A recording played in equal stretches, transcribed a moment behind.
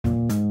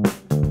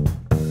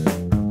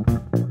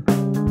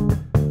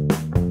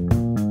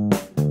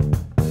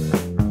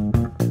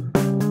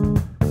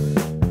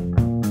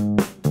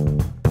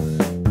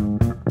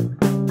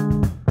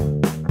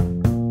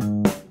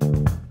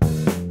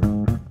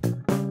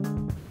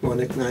My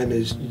nickname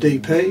is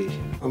DP.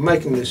 I'm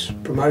making this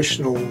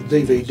promotional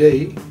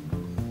DVD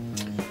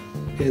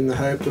in the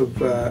hope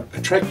of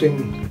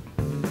attracting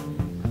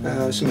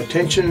some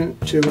attention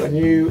to a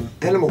new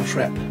animal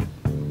trap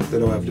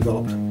that I've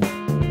developed.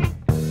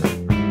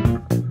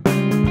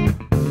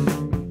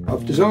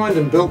 I've designed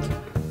and built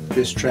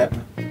this trap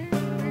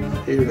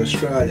here in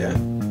Australia.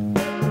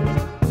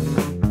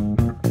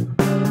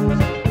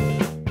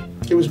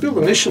 It was built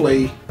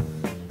initially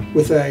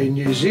with a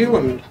New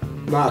Zealand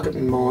market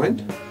in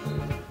mind,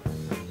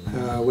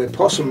 where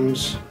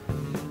possums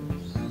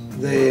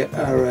there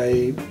are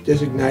a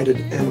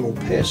designated animal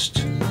pest.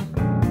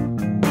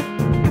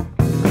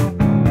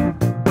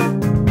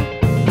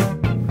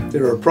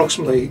 There are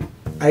approximately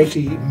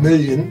 80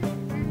 million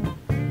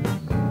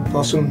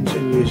possums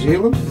in New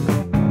Zealand.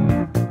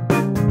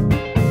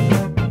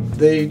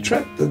 The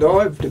trap that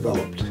I've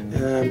developed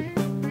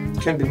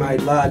can be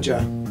made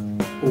larger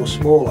or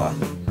smaller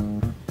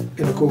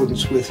in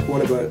accordance with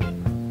whatever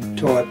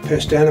type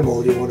pest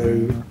animal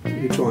you're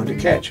trying to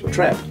catch or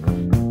trap.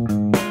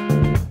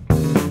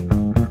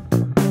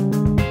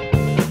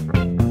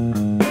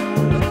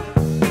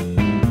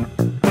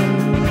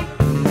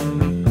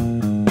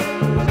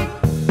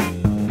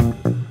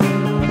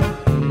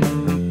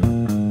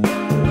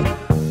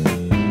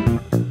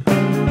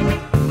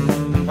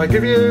 I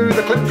give you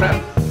the clip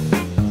trap.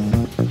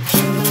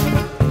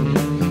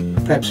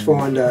 Perhaps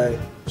find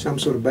some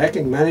sort of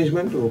backing,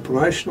 management or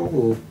promotional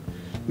or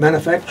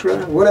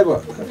manufacturer,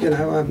 whatever,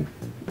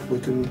 we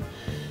can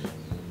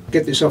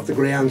get this off the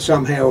ground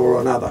somehow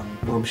or another,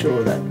 I'm sure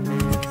of that.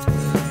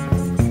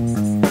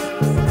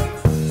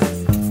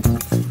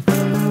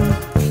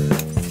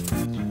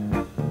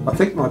 I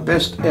think my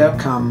best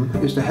outcome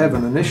is to have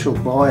an initial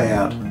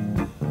buyout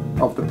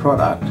of the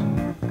product,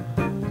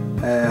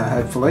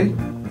 hopefully,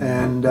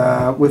 and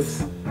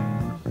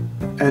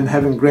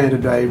having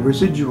granted a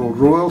residual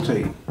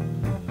royalty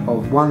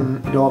of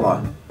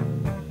 $1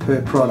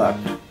 per product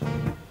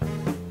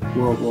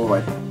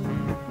worldwide,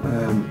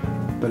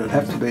 but it'd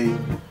have to be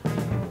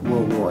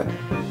worldwide.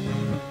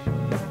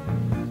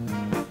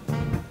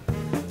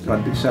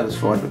 I'd be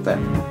satisfied with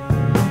that.